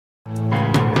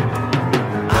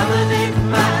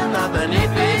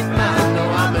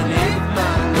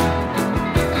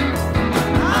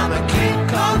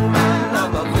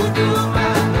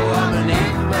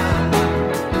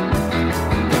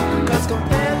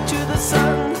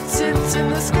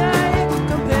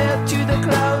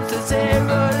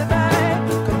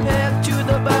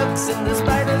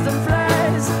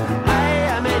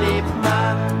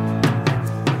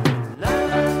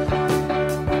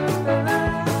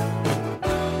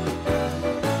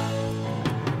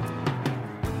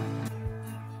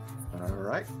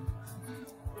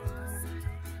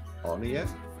Audio,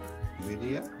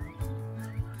 video.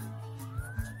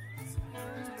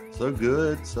 So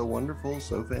good, so wonderful,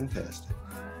 so fantastic.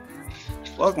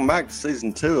 Welcome back to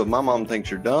season 2 of My Mom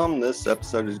Thinks You're Dumb. This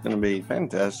episode is going to be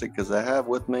fantastic because I have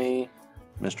with me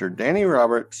Mr. Danny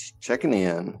Roberts checking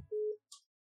in.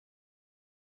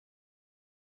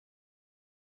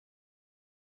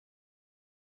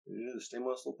 Did you do the steam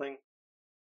whistle thing?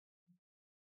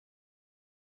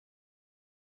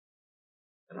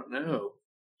 I don't know.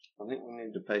 I think we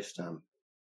need to FaceTime.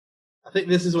 I think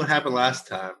this is what happened last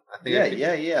time.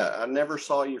 Yeah. I never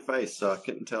saw your face, so I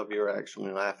couldn't tell if you were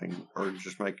actually laughing or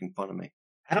just making fun of me.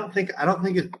 I don't think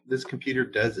this computer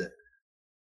does it.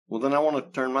 Well, then I want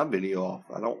to turn my video off.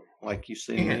 I don't like you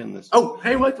seeing me in this. Oh,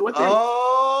 hey, what's that?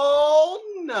 Oh,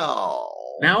 no.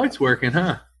 Now it's working,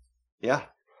 huh? Yeah.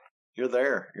 You're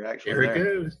there. You're actually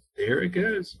there. There it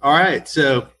goes. All right,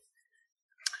 so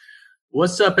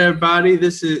what's up, everybody?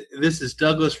 This is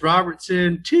Douglas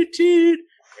Robertson, toot toot,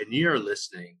 and you're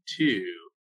listening to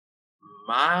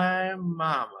My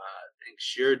Mama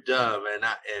Thinks You're Dumb,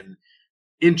 and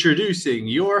introducing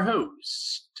your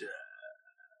host,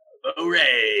 Bo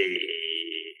Ray.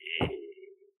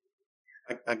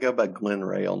 I go by Glenn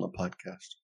Ray on the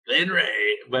podcast. Glenn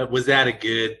Ray. But would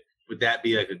that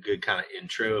be like a good kind of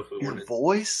intro if we Your wanted?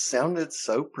 voice sounded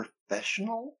so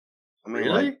professional. I mean,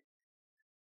 really? Like,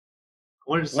 I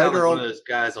wanted to sound like one of those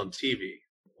guys on TV.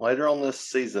 Later on this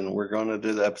season, we're going to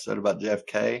do the episode about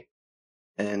JFK,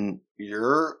 and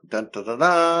your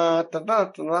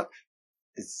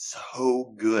it's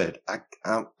so good.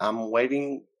 I'm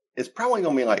waiting. It's probably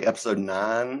going to be like episode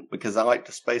 9 because I like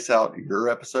to space out your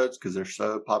episodes because they're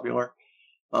so popular.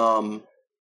 I'm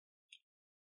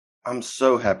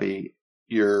so happy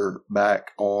you're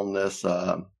back on this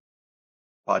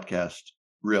podcast.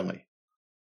 Really.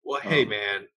 Well, hey,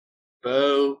 man,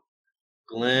 Bo,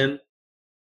 Glenn,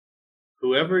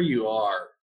 whoever you are,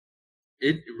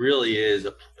 it really is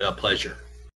a pleasure.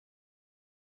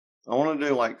 I want to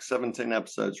do like 17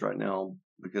 episodes right now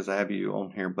because I have you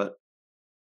on here. But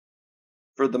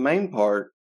for the main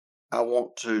part, I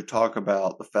want to talk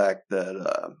about the fact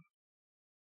that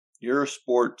you're a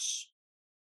sports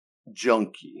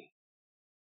junkie.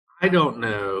 I don't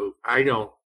know.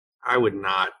 I would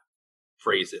not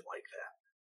phrase it like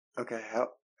that. Okay,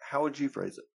 how would you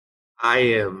phrase it?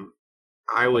 I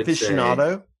would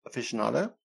Aficionado? say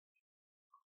Aficionado?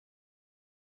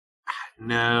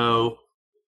 No.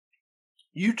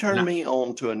 You turned me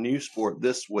on to a new sport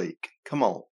this week. Come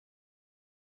on.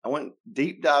 I went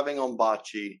deep diving on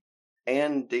bocce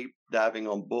and deep diving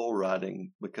on bull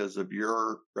riding because of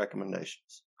your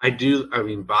recommendations.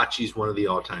 Bocce's one of the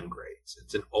all-time greats.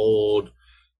 It's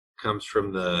comes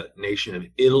from the nation of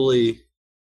Italy.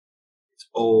 It's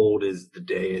old as the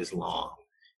day is long.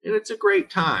 And it's a great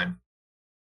time.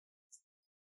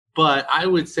 But I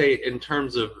would say in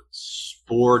terms of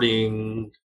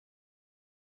sporting,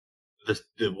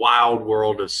 the wild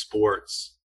world of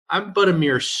sports, I'm but a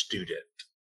mere student.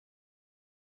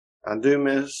 I do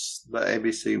miss the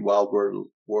ABC Wide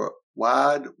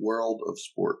World of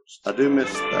Sports. I do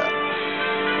miss that.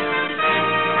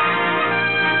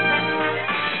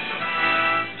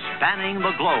 Spanning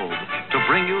the globe to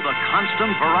bring you the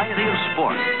constant variety of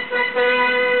sport,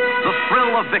 the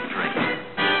thrill of victory,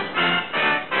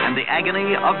 and the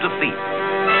agony of defeat.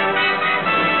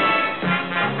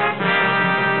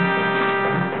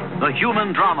 The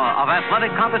human drama of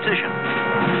athletic competition.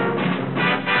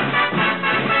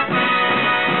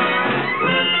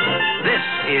 This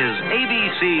is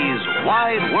ABC's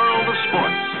Wide World of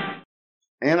Sports.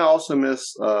 And I also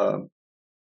miss,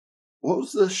 what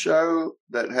was the show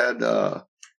that had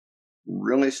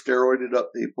really steroided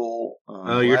up people?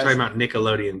 You're talking about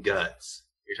Nickelodeon Guts.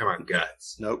 You're talking about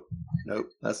Guts. Nope,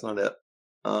 that's not it.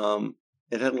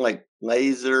 It had like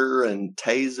laser and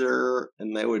taser,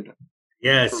 and they would.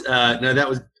 Yes, no,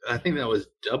 I think that was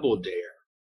Double Dare.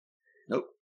 Nope.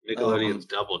 Nickelodeon's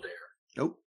Double Dare.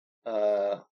 Nope.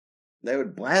 They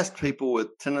would blast people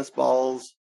with tennis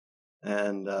balls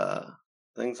and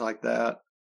things like that.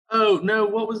 Oh, no,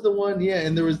 what was the one? Yeah,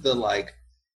 and there was the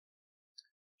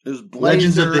it was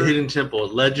Legends of the Hidden Temple.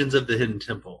 Legends of the Hidden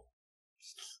Temple.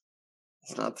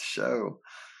 It's not the show.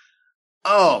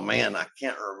 Oh, man, I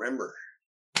can't remember.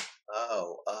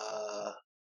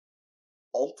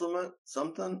 Ultimate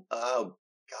something? Oh,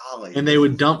 golly. And they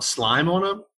would dump slime on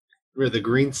them? Or the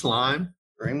green slime?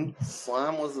 Green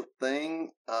slime was a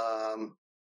thing.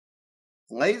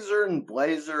 Laser and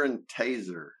blazer and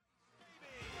taser.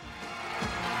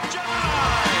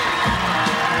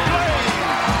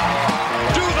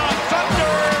 Do the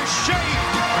thunder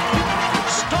shake!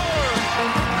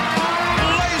 Storm!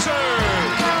 Laser!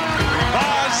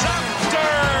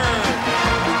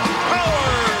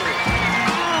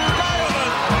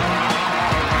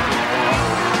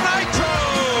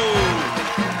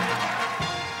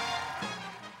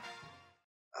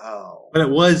 But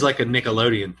it was like a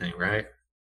Nickelodeon thing, right?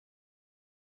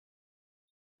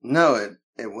 No,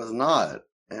 it was not.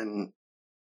 And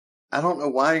I don't know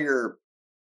why your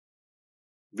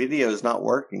video is not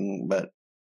working, but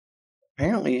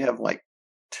apparently you have like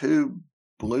 2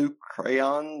 blue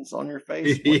crayons on your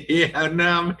face. Yeah,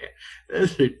 no, man.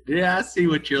 Yeah, I see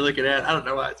what you're looking at. I don't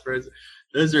know why it's frozen.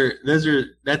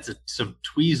 That's some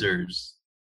tweezers.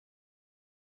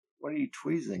 What are you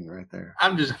tweezing right there?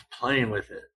 I'm just playing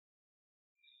with it.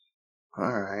 All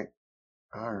right,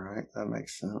 that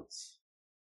makes sense.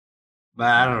 But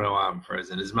I don't know why I'm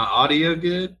frozen. Is my audio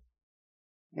good?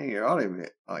 Yeah, your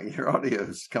audio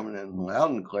is coming in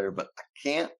loud and clear, but I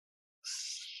can't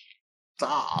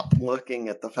stop looking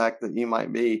at the fact that you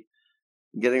might be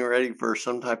getting ready for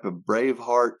some type of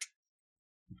Braveheart.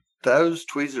 Those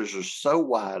tweezers are so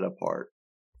wide apart.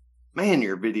 Man,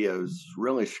 your video is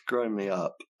really screwing me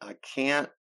up. I can't.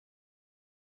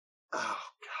 Oh,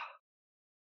 God.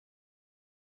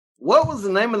 What was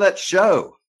the name of that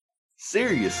show?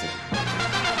 Seriously.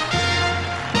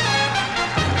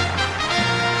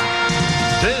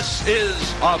 This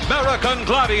is American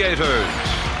Gladiators.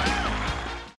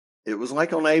 It was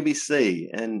like on ABC,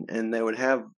 and they would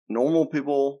have normal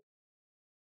people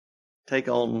take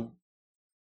on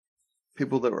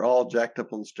people that were all jacked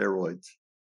up on steroids.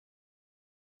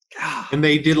 God. And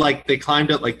they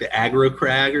climbed up like the aggro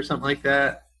crag or something like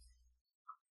that.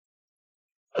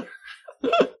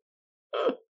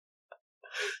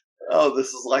 Oh, this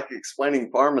is like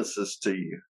explaining pharmacists to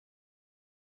you.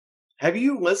 Have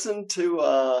you listened to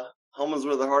Home is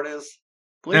Where the Heart Is?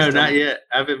 Please no, not yet.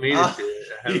 I haven't meaning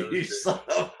to. You son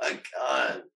of a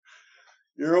gun.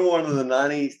 You're one of the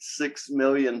 96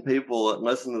 million people that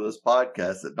listen to this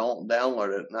podcast that don't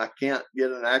download it, and I can't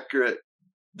get an accurate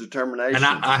determination.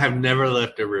 And I have never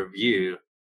left a review.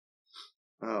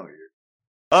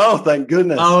 Oh, thank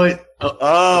goodness.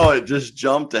 Oh, it just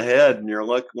jumped ahead, and you're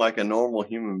looking like a normal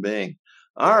human being.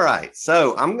 All right,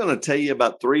 so I'm going to tell you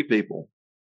about 3 people.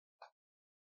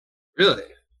 Really?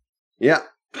 Yeah.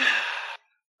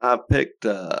 I picked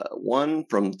one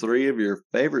from 3 of your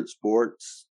favorite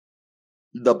sports: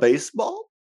 the baseball,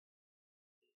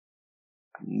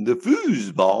 the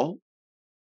foosball,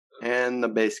 and the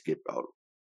basketball.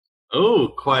 Oh,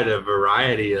 quite a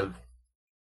variety of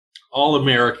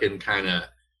all-American kind of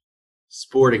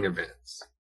sporting events.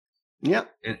 Yeah.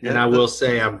 And I will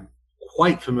say I'm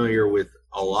quite familiar with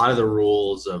a lot of the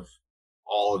rules of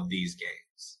all of these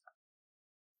games.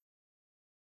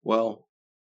 Well,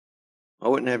 I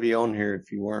wouldn't have you on here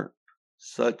if you weren't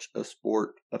such a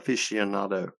sport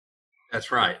aficionado.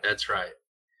 That's right.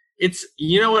 It's,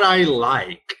 you know what I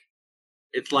like?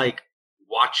 It's like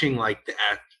watching like the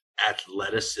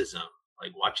athleticism,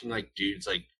 like watching like dudes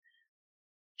like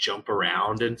jump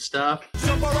around and stuff.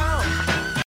 Jump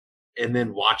around. And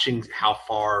then watching how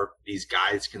far these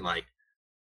guys can like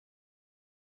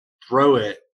throw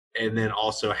it, and then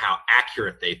also how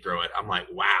accurate they throw it. I'm like,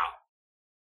 wow.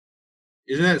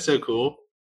 Isn't that so cool?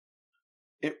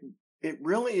 It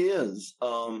really is.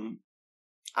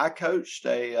 I coached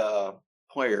a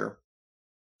player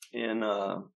in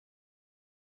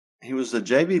he was a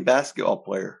JV basketball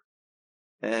player,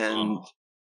 and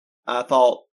I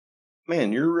thought,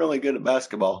 man, you're really good at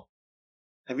basketball.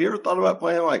 Have you ever thought about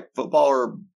playing like football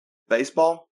or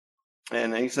baseball?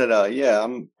 And he said, yeah,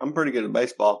 I'm pretty good at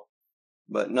baseball,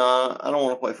 but nah, I don't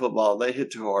want to play football. They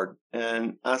hit too hard.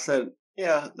 And I said,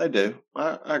 yeah, they do.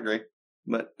 I agree.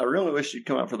 But I really wish you'd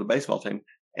come out for the baseball team.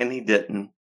 And he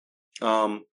didn't.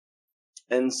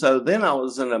 And so then I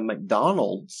was in a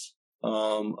McDonald's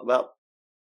about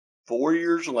 4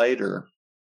 years later.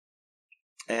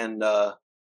 And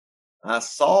I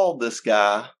saw this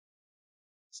guy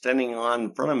standing in line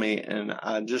in front of me. And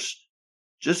I just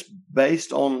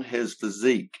based on his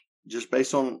physique, just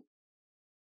based on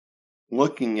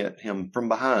looking at him from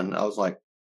behind, I was like,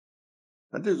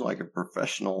 that dude's like a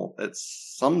professional at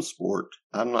some sport.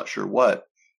 I'm not sure what.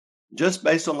 Just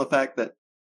based on the fact that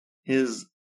his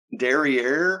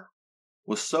derriere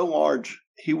was so large,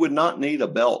 he would not need a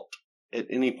belt at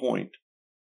any point.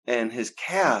 And his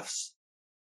calves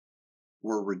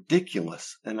were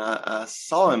ridiculous. And I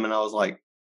saw him and I was like,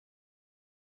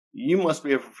 you must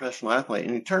be a professional athlete.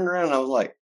 And he turned around and I was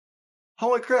like,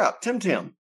 holy crap,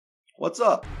 Tim, what's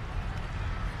up?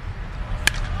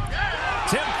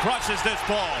 Tim crushes this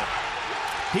ball.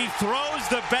 He throws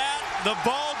the bat. The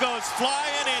ball goes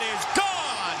flying. It is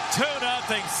gone.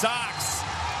 2-0 Sox.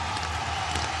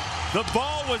 The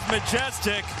ball was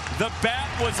majestic. The bat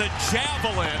was a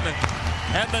javelin.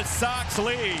 And the Sox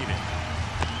lead.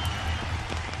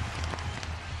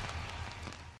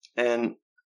 And,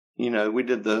 you know, we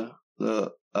did the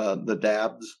the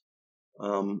Dabs.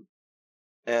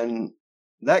 And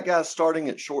that guy's starting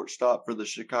at shortstop for the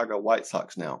Chicago White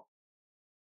Sox now.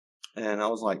 And I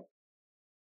was like,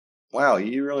 wow,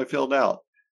 you really filled out.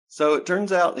 So it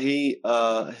turns out his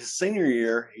senior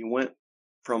year, he went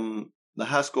from the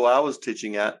high school I was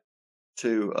teaching at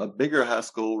to a bigger high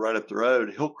school right up the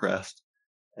road, Hillcrest,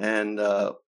 and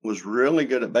was really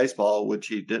good at baseball, which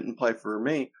he didn't play for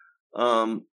me.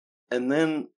 And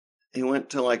then he went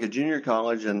to like a junior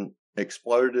college and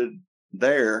exploded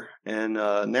there. And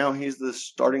now he's the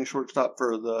starting shortstop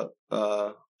for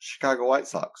the Chicago White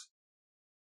Sox,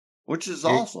 which is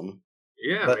awesome.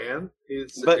 Yeah, man.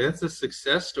 It's a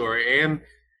success story. And,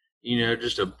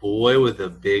 just a boy with a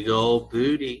big old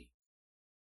booty.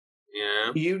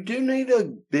 Yeah. You do need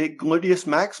a big gluteus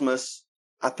maximus,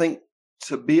 I think,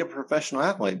 to be a professional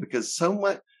athlete, because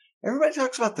everybody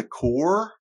talks about the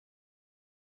core.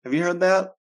 Have you heard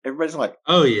that? Everybody's like,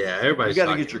 oh yeah, everybody's you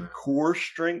got to get your core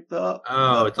strength up.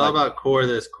 Oh, it's all about core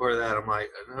this, core that. I'm like,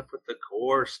 enough with the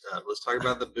core stuff. Let's talk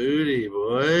about the booty,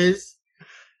 boys.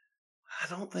 I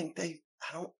don't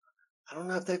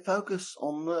know if they focus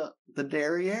on the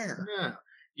derriere. Yeah.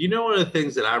 One of the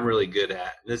things that I'm really good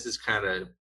at, and this is kind of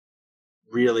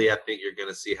really, I think you're going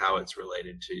to see how it's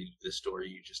related to the story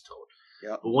you just told.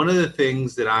 Yeah. But one of the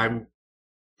things that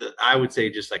I would say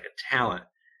just like a talent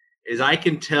is I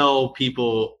can tell the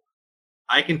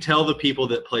people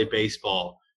that play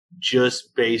baseball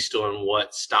just based on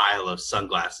what style of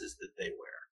sunglasses that they wear.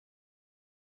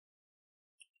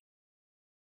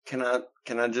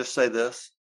 Can I just say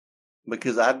this?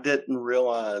 Because I didn't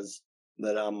realize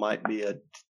that I might be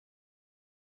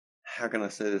how can I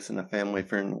say this in a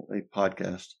family-friendly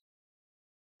podcast?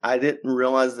 I didn't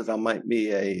realize that I might be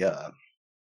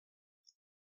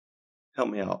help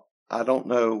me out. I don't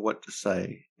know what to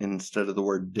say instead of the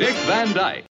word Dick Van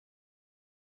Dyke.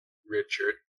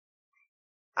 Richard.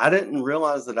 I didn't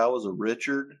realize that I was a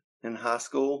Richard in high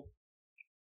school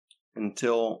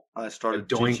until I started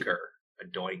teaching. A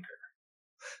doinker.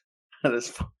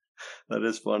 That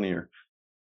is funnier.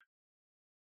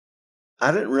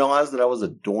 I didn't realize that I was a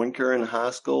doinker in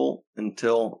high school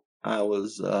until I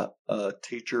was a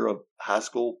teacher of high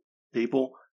school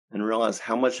people and realized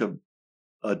how much of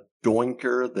a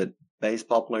doinker that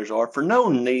baseball players are for no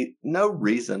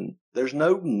reason. There's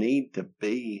no need to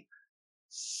be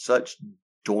such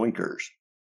doinkers.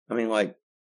 I mean, like,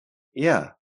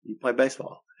 yeah, you play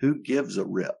baseball. Who gives a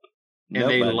rip? And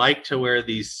Nobody. They like to wear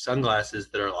these sunglasses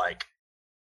that are like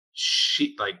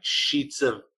sheets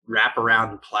of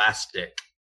wraparound plastic.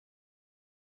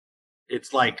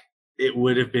 It's like it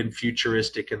would have been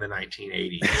futuristic in the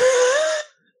 1980s.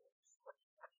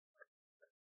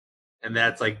 And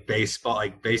that's like baseball.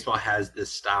 Like baseball has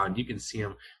this style, and you can see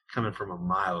them coming from a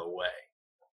mile away.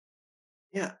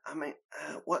 Yeah, I mean,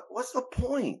 what's the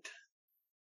point?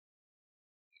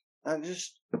 I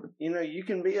just, you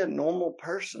can be a normal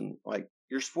person. Like,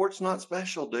 your sport's not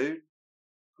special, dude.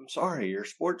 I'm sorry, your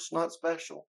sport's not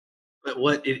special. But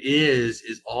what it is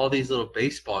all these little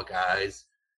baseball guys,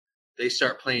 they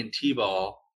start playing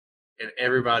t-ball, and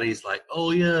everybody's like,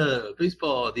 "Oh yeah,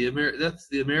 baseball, that's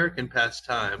the American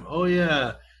pastime. Oh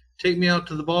yeah, take me out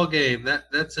to the ball game.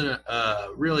 That's a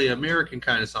really American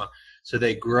kind of song." So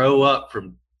they grow up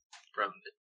from the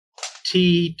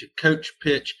tee to coach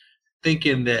pitch,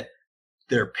 thinking that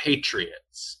they're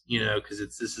patriots, because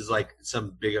this is like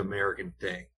some big American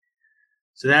thing.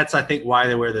 So that's, I think, why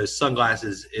they wear those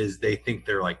sunglasses, is they think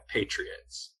they're like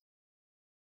patriots.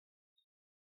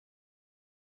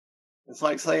 It's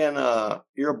like saying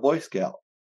you're a Boy Scout.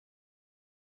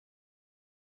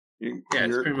 It's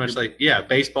pretty much like,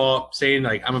 baseball, saying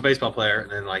like I'm a baseball player,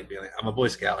 and then like being like I'm a Boy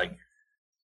Scout, like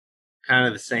kind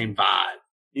of the same vibe.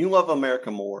 You love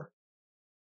America more.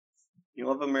 You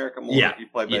love America more if you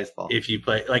play baseball. If you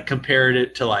play, like, compared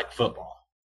it to like football.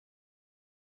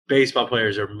 Baseball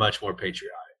players are much more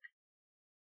patriotic.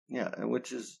 Yeah,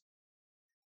 which is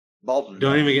bald.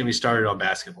 Don't even get me started on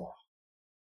basketball.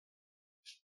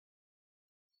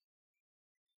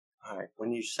 All right.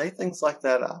 When you say things like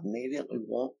that, I immediately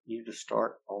want you to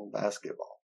start on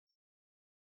basketball.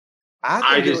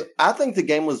 I think the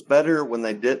game was better when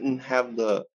they didn't have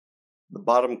the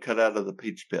bottom cut out of the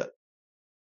peach pit.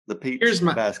 The peach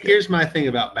basket. Here's my thing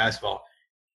about basketball.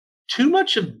 Too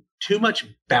much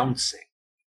bouncing.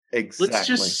 Exactly. Let's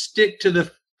just stick to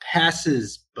the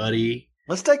passes, buddy.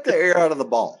 Let's take the air out of the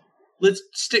ball. Let's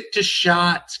stick to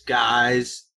shots,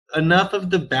 guys. Enough of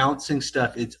the bouncing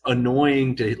stuff. It's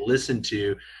annoying to listen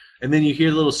to. And then you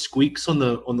hear little squeaks on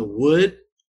the wood.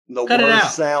 The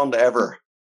worst sound ever.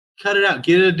 cut it out.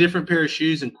 Get a different pair of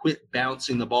shoes and quit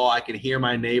bouncing the ball. I can hear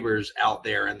my neighbors out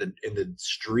there in the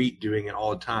street doing it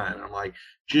all the time. And I'm like,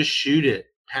 just shoot it,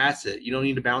 pass it. You don't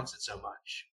need to bounce it so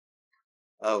much.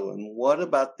 Oh, and what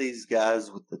about these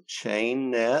guys with the chain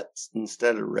nets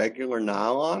instead of regular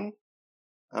nylon?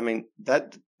 I mean,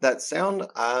 that sound,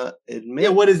 I admit. Yeah,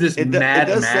 what is this, Mad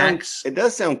Max? It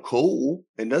does sound cool.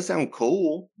 It does sound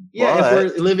cool. Yeah, but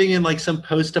if we're living in like some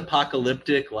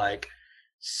post-apocalyptic like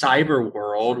cyber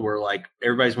world where like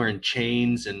everybody's wearing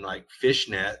chains and like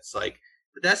fishnets, like,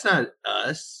 but that's not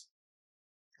us.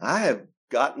 I have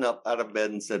gotten up out of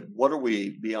bed and said, what are we,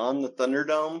 beyond the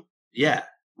Thunderdome? Yeah.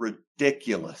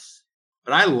 Ridiculous.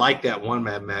 But I like that one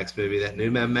Mad Max movie, that new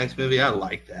Mad Max movie. I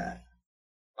like that.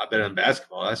 I bet on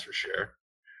basketball, that's for sure.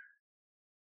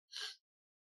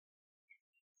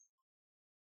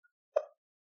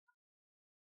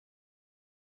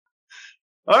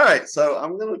 All right, so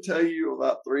I'm going to tell you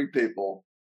about 3 people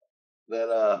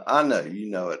that I know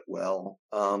you know it well.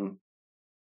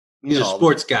 These are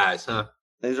sports guys, huh?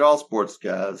 These are all sports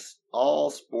guys,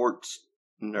 all sports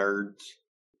nerds.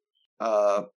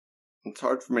 It's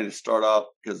hard for me to start off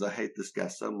because I hate this guy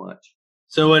so much.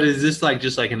 So what is this like?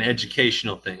 Just like an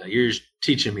educational thing? Like you're just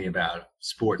teaching me about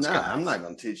sports guys? I'm not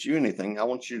going to teach you anything. I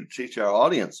want you to teach our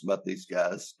audience about these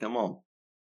guys. Come on.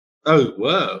 Oh,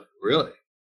 whoa, really?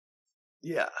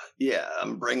 Yeah.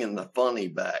 I'm bringing the funny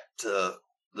back to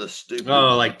the stupid.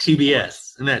 Oh, like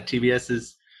TBS. Isn't that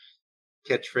TBS's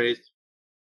catchphrase?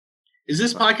 Is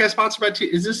this podcast sponsored by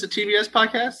is this a TBS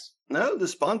podcast? No, the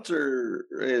sponsor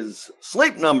is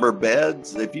Sleep Number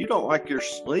Beds. If you don't like your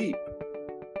sleep,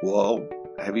 well,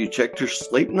 have you checked your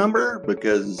sleep number?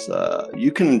 Because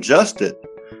you can adjust it.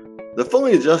 The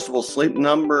fully adjustable Sleep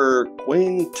Number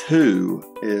Queen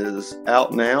 2 is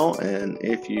out now. And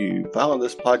if you follow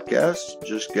this podcast,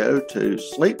 just go to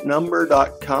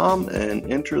sleepnumber.com and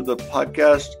enter the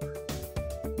podcast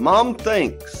Mom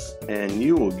Thinks, and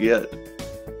you will get,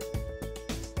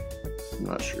 I'm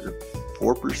not sure,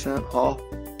 4% off.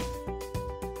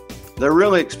 They're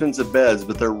really expensive beds,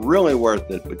 but they're really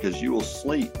worth it because you will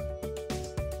sleep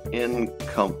in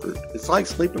comfort. It's like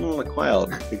sleeping on a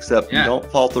cloud, except you don't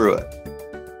fall through it.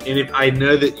 And if I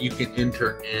know that you can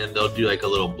enter and they'll do like a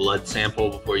little blood sample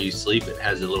before you sleep. It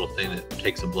has a little thing that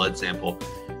takes a blood sample,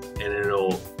 and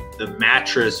the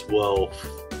mattress will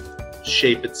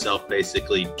shape itself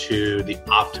basically to the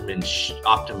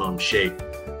optimum shape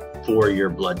for your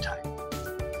blood type.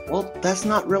 Well, that's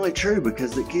not really true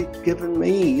because it keeps giving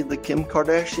me the Kim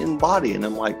Kardashian body. And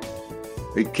I'm like,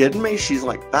 are you kidding me? She's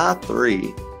like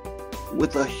 5'3"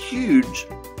 with a huge,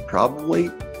 probably.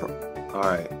 All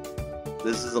right.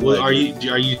 This is alleged. Well, are you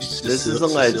this is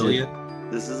alleged.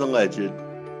 This is alleged.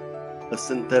 A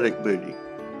synthetic booty.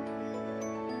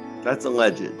 That's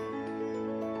alleged.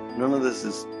 None of this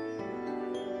is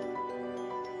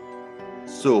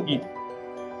suable.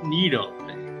 You don't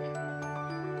think?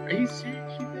 Are you serious?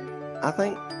 I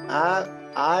think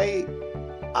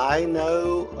I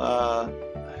know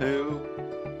who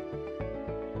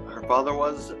her father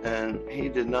was, and he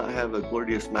did not have a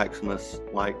gluteus maximus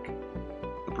like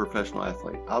a professional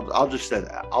athlete. I'll just say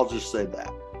that. I'll just say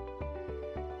that.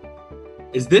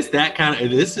 Is this that kind of?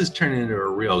 This is turning into a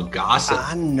real gossip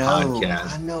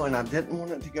podcast. I know, and I didn't want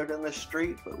it to go down the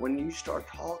street, but when you start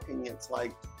talking, it's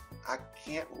like I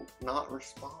can't not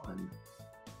respond.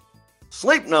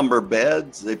 Sleep Number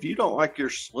Beds. If you don't like your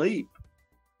sleep,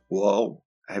 well,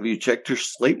 have you checked your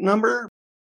sleep number?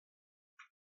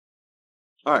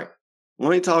 All right. Let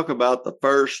me talk about the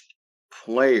first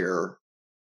player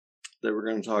that we're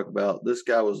going to talk about. This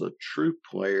guy was a true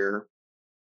player.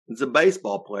 He's a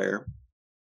baseball player.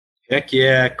 Heck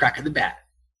yeah, crack of the bat.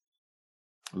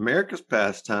 America's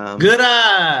pastime. Good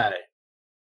eye.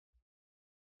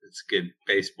 It's good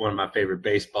one of my favorite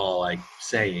baseball like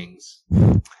sayings.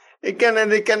 It can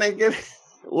get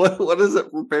what is it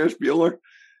from Ferris Bueller?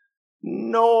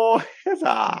 No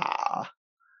hitter.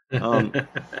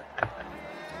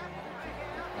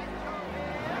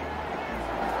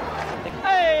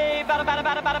 Hey,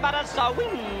 bada,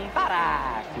 swing,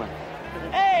 bada.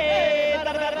 Hey,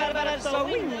 bada,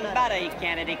 swing, bada.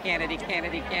 Kennedy,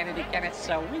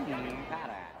 swing,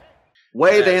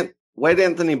 bada. Wade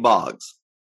Anthony Boggs.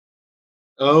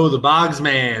 Oh, the Boggs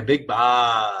man, big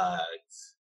Boggs.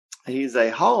 He's a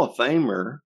Hall of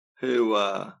Famer who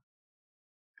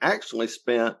actually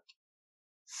spent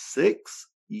 6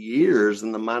 years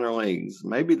in the minor leagues.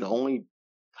 Maybe the only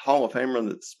Hall of Famer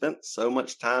that spent so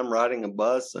much time riding a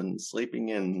bus and sleeping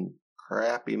in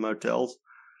crappy motels.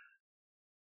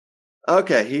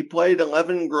 Okay, he played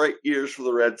 11 great years for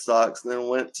the Red Sox and then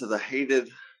went to the hated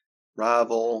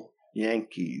rival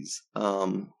Yankees.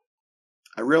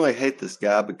 I really hate this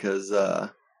guy because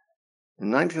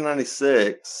in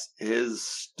 1996, his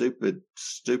stupid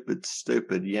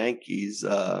Yankees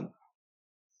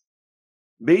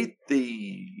beat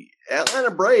the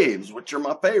Atlanta Braves, which are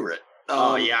my favorite.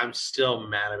 Oh yeah, I'm still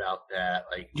mad about that.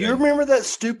 Like, do you remember that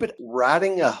stupid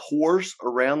riding a horse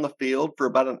around the field for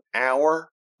about an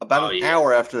hour? About an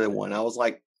hour after they won, I was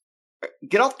like,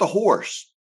 "Get off the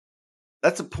horse!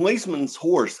 That's a policeman's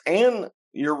horse, and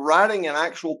you're riding an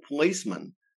actual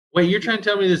policeman." Wait, you're trying to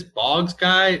tell me this Boggs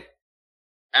guy,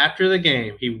 after the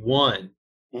game, he won.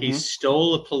 Mm-hmm. He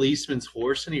stole a policeman's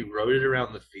horse and he rode it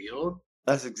around the field?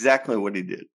 That's exactly what he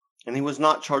did. And he was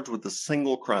not charged with a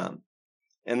single crime.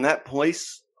 And that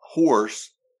police horse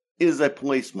is a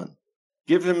policeman.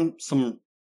 Give him some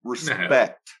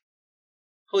respect. No.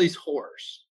 Police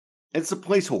horse. It's a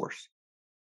police horse.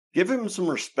 Give him some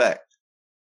respect.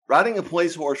 Riding a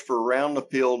police horse for around the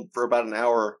field for about an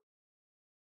hour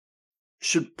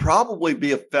should probably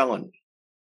be a felony.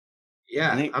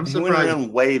 Yeah, I'm surprised. He went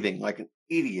around waving like an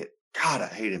idiot. God, I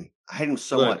hate him. I hate him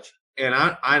so much. And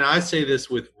I say this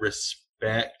with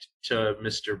respect to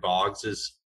Mr.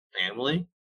 Boggs' family.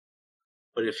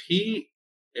 But if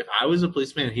I was a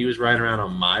policeman and he was riding around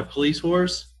on my police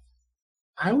horse,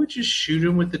 I would just shoot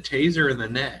him with the taser in the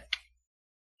neck.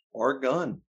 Or a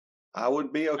gun. I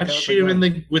would be okay. I'd shoot him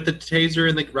with the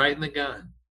taser right in the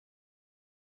gun.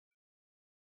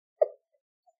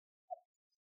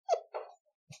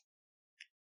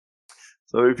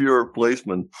 So if you were a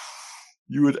policeman,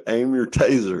 you would aim your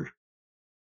taser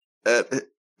at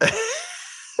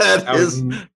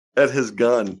his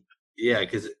gun. Yeah,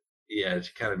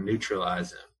 to kind of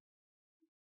neutralize him.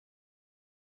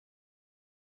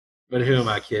 But who am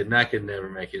I kidding? I could never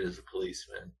make it as a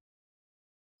policeman.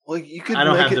 Well, you could. I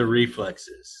don't have the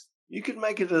reflexes. You could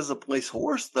make it as a police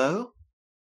horse, though.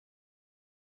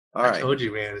 I told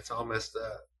you, man, it's all messed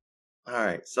up. All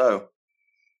right, so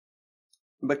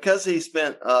because he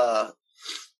spent, I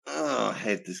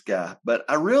hate this guy, but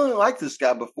I really liked this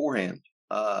guy beforehand.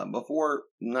 Before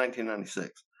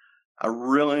 1996, I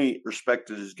really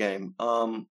respected his game.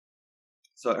 So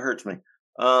it hurts me.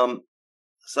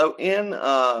 So in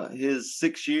his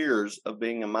 6 years of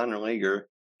being a minor leaguer,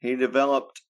 he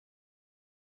developed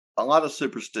a lot of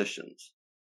superstitions.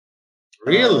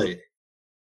 Really?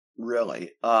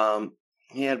 Really.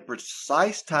 He had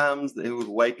precise times that he would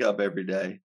wake up every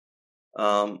day.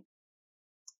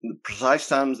 Precise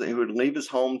times that he would leave his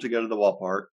home to go to the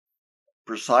ballpark.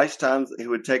 Precise times that he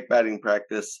would take batting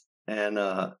practice, and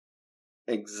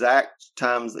exact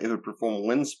times that he would perform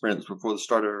wind sprints before the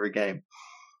start of every game.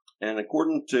 And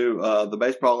according to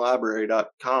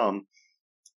thebaseballlibrary.com,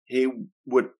 he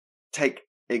would take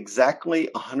exactly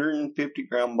 150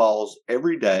 ground balls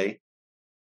every day.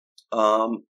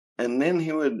 And then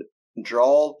he would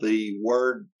draw the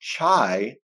word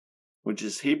chai, which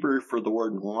is Hebrew for the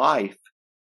word life,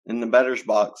 in the batter's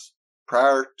box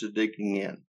prior to digging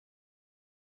in.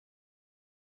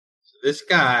 So this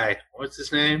guy, what's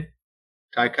his name?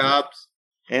 Ty Cobbs?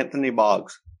 Anthony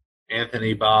Boggs.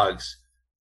 Anthony Boggs.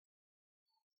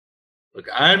 Look,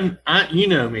 you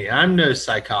know me, I'm no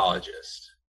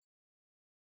psychologist.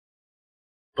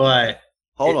 But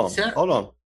hold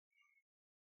on.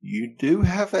 You do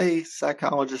have a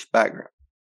psychologist background.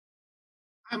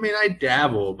 I mean, I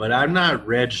dabble, but I'm not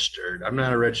registered. I'm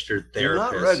not a registered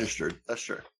therapist. You're not registered. That's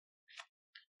true.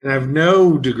 And I have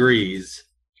no degrees.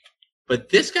 But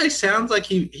this guy sounds like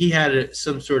he had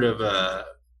some sort of a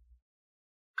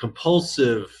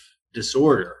compulsive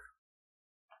disorder.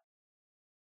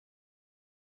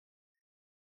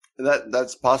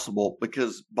 That's possible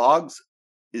because Boggs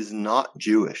is not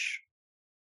Jewish.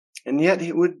 And yet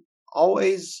he would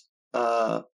always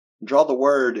draw the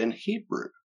word in Hebrew,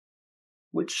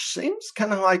 which seems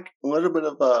kind of like a little bit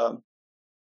of a,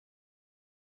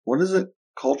 what is it?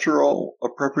 Cultural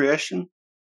appropriation?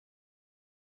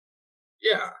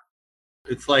 Yeah.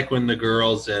 It's like when the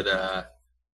girls at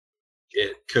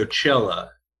Coachella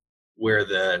wear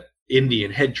the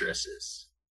Indian headdresses.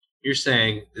 You're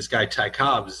saying this guy Ty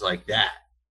Cobbs is like that.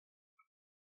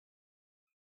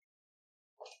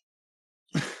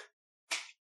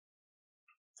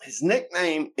 His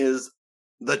nickname is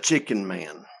the Chicken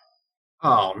Man.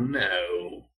 Oh,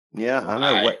 no. Yeah, I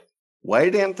know.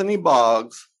 Wade Anthony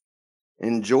Boggs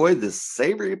enjoyed this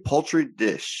savory poultry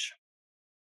dish.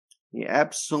 He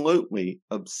absolutely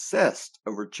obsessed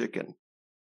over chicken.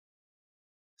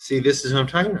 See, this is what I'm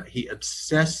talking about. He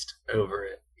obsessed over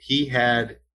it. He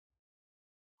had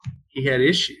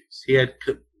issues. He had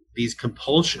these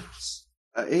compulsions.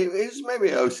 He's maybe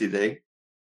OCD.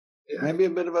 Yeah, maybe a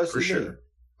bit of OCD. For sure.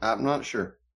 I'm not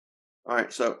sure. All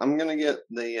right, so I'm going to get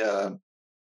the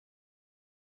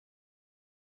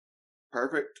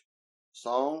perfect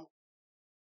song.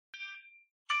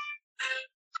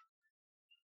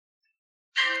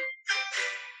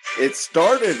 It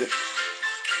started,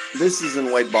 this is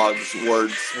in Wade Boggs'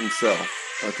 words himself,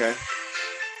 okay?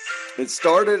 It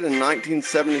started in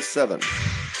 1977.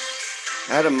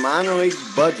 I had a minor league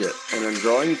budget and a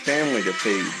growing family to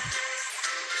feed.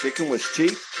 Chicken was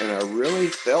cheap, and I really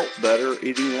felt better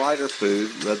eating lighter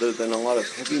food rather than a lot of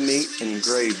heavy meat and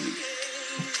gravy.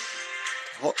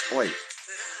 Oh, wait.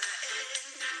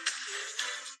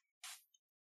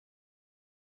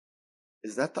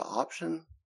 Is that the option?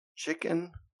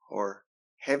 Chicken or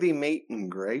heavy meat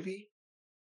and gravy?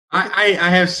 I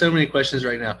have so many questions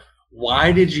right now.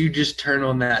 Why did you just turn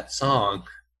on that song?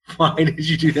 Why did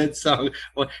you do that song?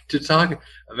 To talk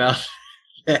about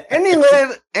that?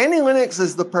 Annie Lennox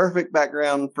is the perfect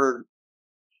background for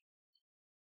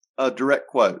a direct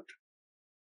quote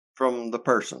from the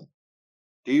person.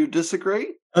 Do you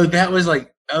disagree? Oh, that was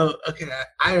like, oh, okay.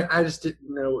 I just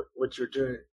didn't know what you're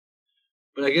doing.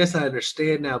 But I guess I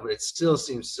understand now, but it still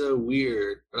seems so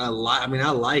weird. But I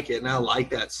like it, and I like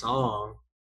that song.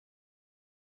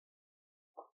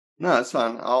 No, it's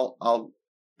fine. I'll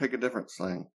pick a different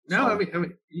song. No, I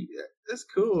mean, that's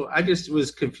cool. I just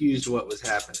was confused what was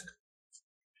happening.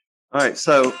 All right,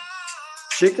 so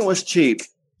chicken was cheap,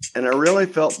 and I really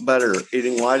felt better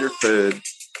eating lighter food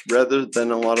rather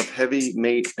than a lot of heavy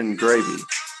meat and gravy.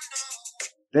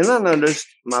 Then I noticed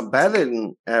my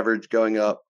batting average going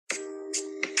up.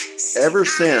 Ever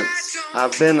since,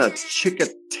 I've been a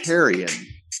chicketarian.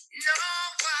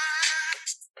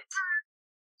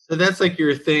 So that's like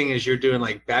your thing, is you're doing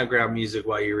like background music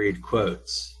while you read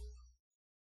quotes.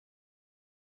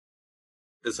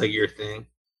 That's like your thing.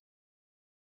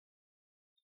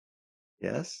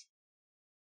 Yes.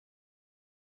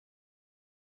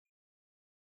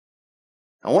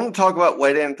 I want to talk about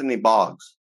Wade Anthony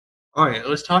Boggs. All right,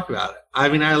 let's talk about it. I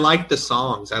mean, I like the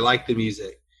songs. I like the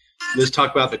music. Let's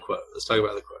talk about the quote.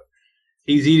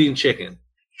 He's eating chicken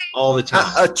all the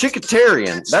time. A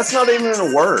chicketarian. That's not even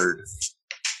a word.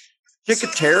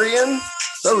 Chicketarian?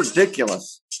 So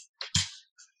ridiculous.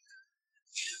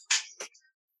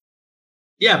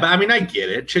 Yeah, but I mean, I get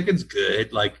it. Chicken's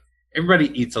good. Like,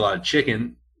 everybody eats a lot of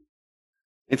chicken.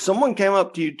 If someone came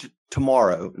up to you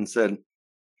tomorrow and said,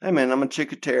 "Hey, man, I'm a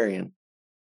chicketarian,"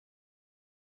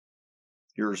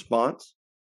 your response?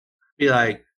 Be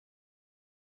like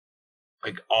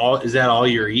is that all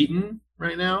you're eating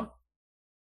right now?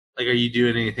 Like, are you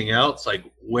doing anything else? Like,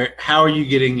 how are you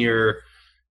getting your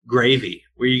gravy?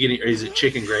 Where are you getting? Is it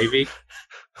chicken gravy?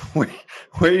 Where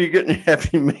are you getting your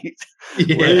heavy meat?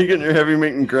 Yeah. Where are you getting your heavy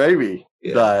meat and gravy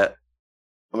diet?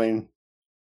 I mean,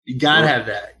 you gotta have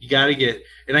that. You gotta get,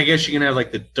 and I guess you can have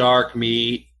like the dark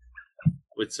meat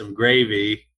with some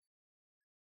gravy.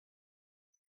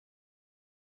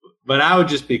 But I would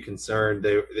just be concerned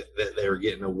that they were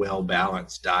getting a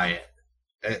well-balanced diet.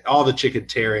 And all the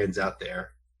chickentarians out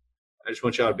there, I just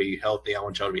want y'all to be healthy. I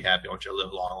want y'all to be happy. I want y'all to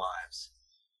live long lives.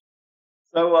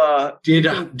 So,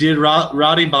 did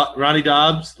Ronnie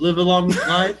Dobbs live a long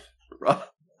life? I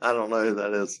don't know who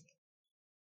that is.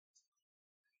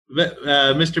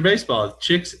 Mr. Baseball,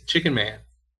 Chicken Man.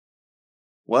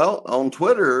 Well, on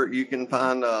Twitter, you can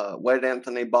find Wade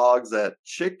Anthony Boggs at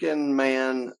Chicken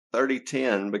Man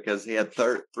 3010 because he had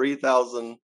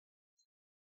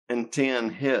 3,010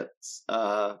 hits.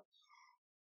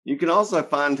 You can also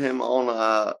find him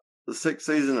on the 6th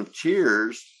season of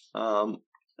Cheers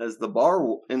as the Bar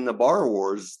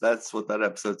Wars. That's what that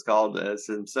episode's called, as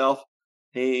himself.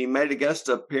 He made a guest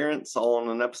appearance on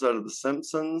an episode of The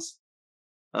Simpsons,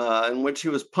 in which he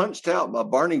was punched out by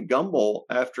Barney Gumble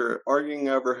after arguing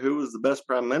over who was the best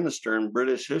prime minister in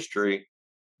British history.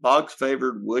 Boggs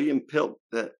favored William Pitt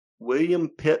the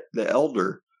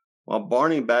Elder, while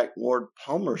Barney backed Lord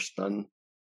Palmerston.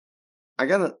 In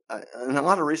a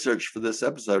lot of research for this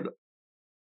episode,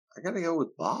 I got to go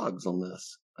with Boggs on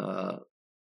this.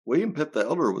 William Pitt the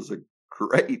Elder was a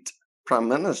great prime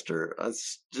minister.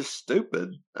 That's just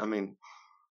stupid. I mean,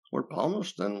 Lord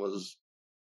Palmerston was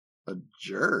a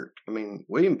jerk. I mean,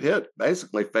 William Pitt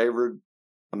basically favored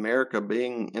America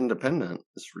being independent.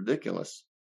 It's ridiculous.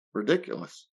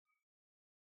 Ridiculous.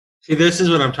 See, this is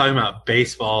what I'm talking about.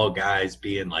 Baseball guys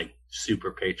being like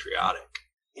super patriotic.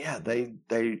 Yeah,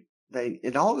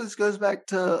 it always goes back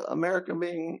to America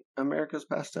being America's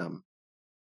pastime.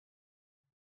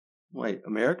 Wait,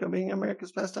 America being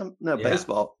America's pastime? No, yeah.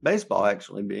 Baseball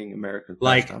actually being America's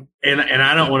pastime. And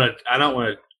I don't want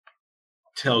to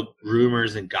tell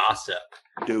rumors and gossip.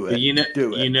 Do it. But you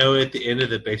know, at the end of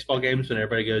the baseball games when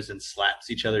everybody goes and slaps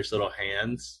each other's little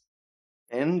hands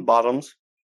and bottoms.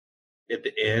 at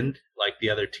the end, like the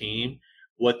other team,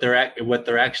 what they're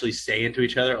actually saying to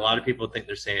each other. A lot of people think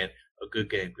they're saying a good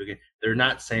game, good game. They're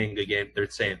not saying good game. They're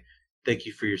saying thank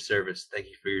you for your service, thank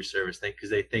you for your service, because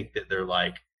they think that they're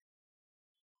like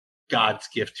God's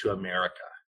gift to America.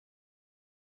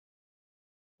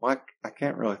 Well, I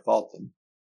can't really fault them.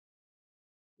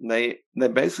 They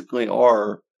basically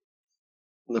are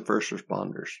the first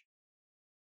responders.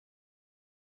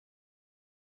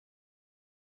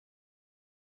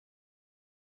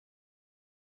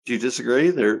 Do you disagree?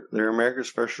 They're America's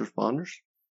first responders?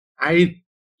 I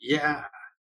do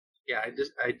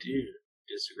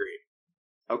disagree.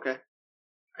 Okay.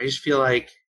 I just feel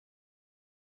like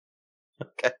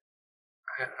Okay.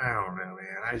 I don't know,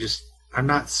 man. I'm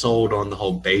not sold on the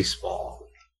whole baseball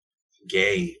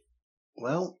game.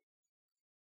 Well,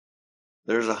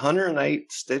 there's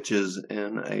 108 stitches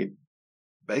in a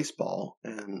baseball,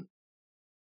 and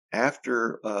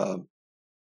after a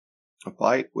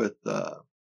fight with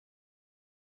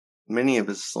many of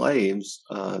his slaves,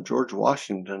 George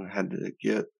Washington had to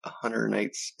get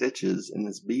 108 stitches in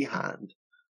his behind.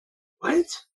 What?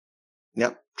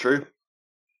 Yep, true.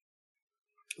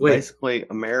 Wait, Basically,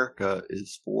 America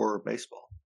is for baseball.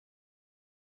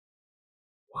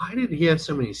 why did he have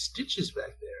so many stitches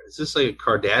back there? Is this like a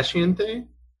Kardashian thing?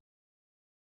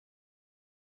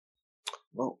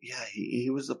 Well, yeah, he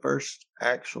was the first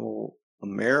actual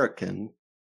American,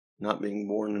 not being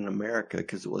born in America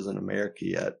because it wasn't America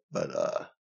yet, but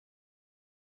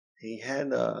he had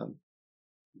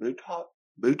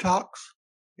Botox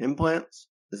implants.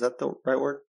 Is that the right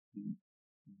word?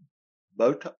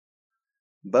 Botox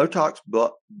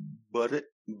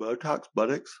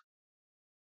buttocks.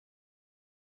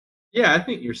 Yeah, I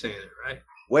think you're saying it right.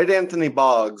 Wade Anthony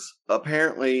Boggs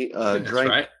apparently That's drank.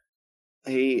 right.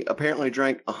 He apparently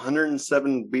drank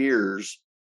 107 beers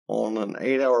on an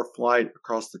 8-hour flight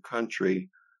across the country.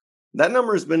 That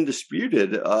number has been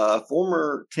disputed.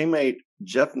 Former teammate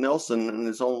Jeff Nelson, in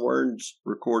his own words,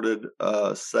 recorded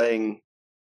saying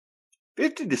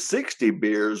 50 to 60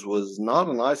 beers was not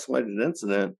an isolated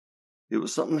incident. It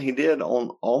was something he did on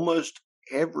almost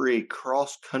every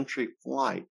cross-country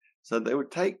flight. So they would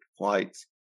take flights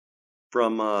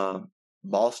from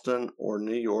Boston or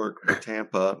New York or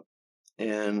Tampa,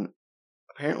 and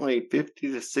apparently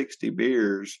 50 to 60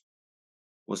 beers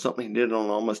was something he did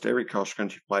on almost every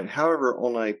cross-country flight. However,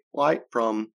 on a flight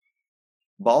from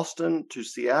Boston to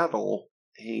Seattle,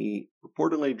 he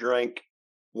reportedly drank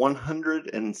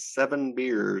 107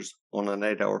 beers on an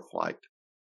 8-hour flight.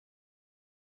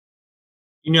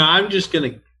 You know, I'm just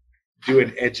going to do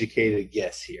an educated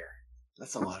guess here.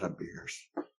 That's a lot of beers.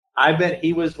 I bet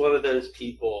he was one of those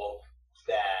people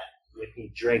that when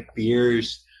he drank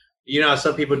beers, you know,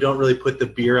 some people don't really put the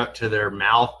beer up to their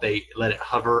mouth. They let it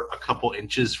hover a couple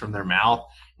inches from their mouth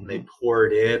and they pour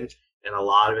it in, and a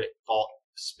lot of it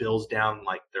spills down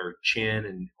like their chin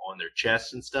and on their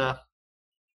chest and stuff.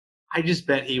 I just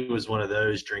bet he was one of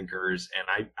those drinkers,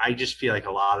 and I just feel like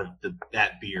a lot of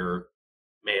that beer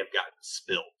may have gotten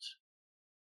spilled.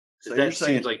 So that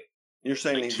seems like you're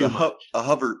saying like he's a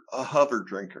hover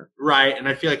drinker, right? And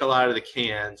I feel like a lot of the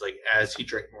cans, like as he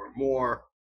drank more and more,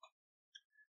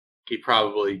 he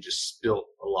probably just spilt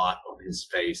a lot on his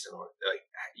face, and like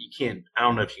you can't. I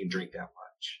don't know if you can drink that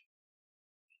much.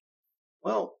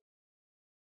 Well,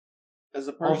 as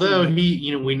a person, although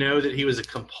we know that he was a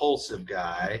compulsive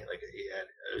guy, like he had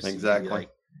OCD,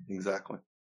 exactly.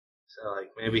 So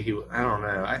like maybe I don't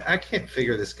know. I can't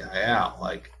figure this guy out.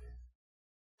 Like,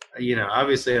 you know,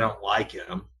 obviously I don't like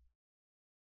him.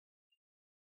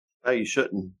 No, you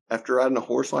shouldn't. After riding a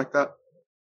horse like that.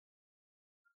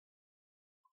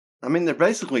 I mean, they're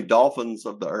basically dolphins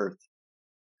of the earth.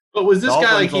 But was this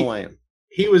dolphins guy like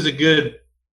he was a good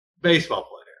baseball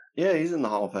player? Yeah, he's in the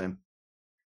Hall of Fame.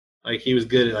 Like he was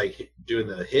good at like doing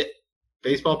the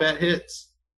baseball bat hits.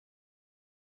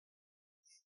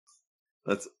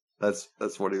 That's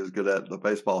what he was good at, the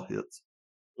baseball hits.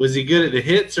 Was he good at the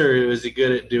hits, or was he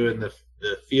good at doing the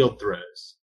field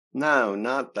throws? No,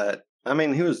 not that. I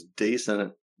mean, he was decent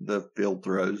at the field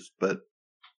throws, but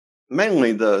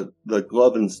mainly the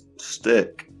glove and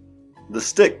stick. The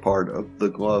stick part of the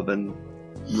glove and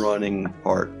running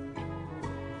part,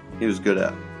 he was good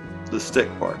at. The stick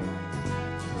part.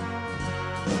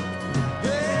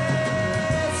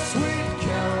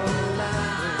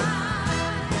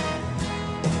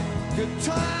 Good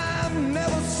time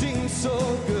never seems so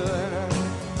good.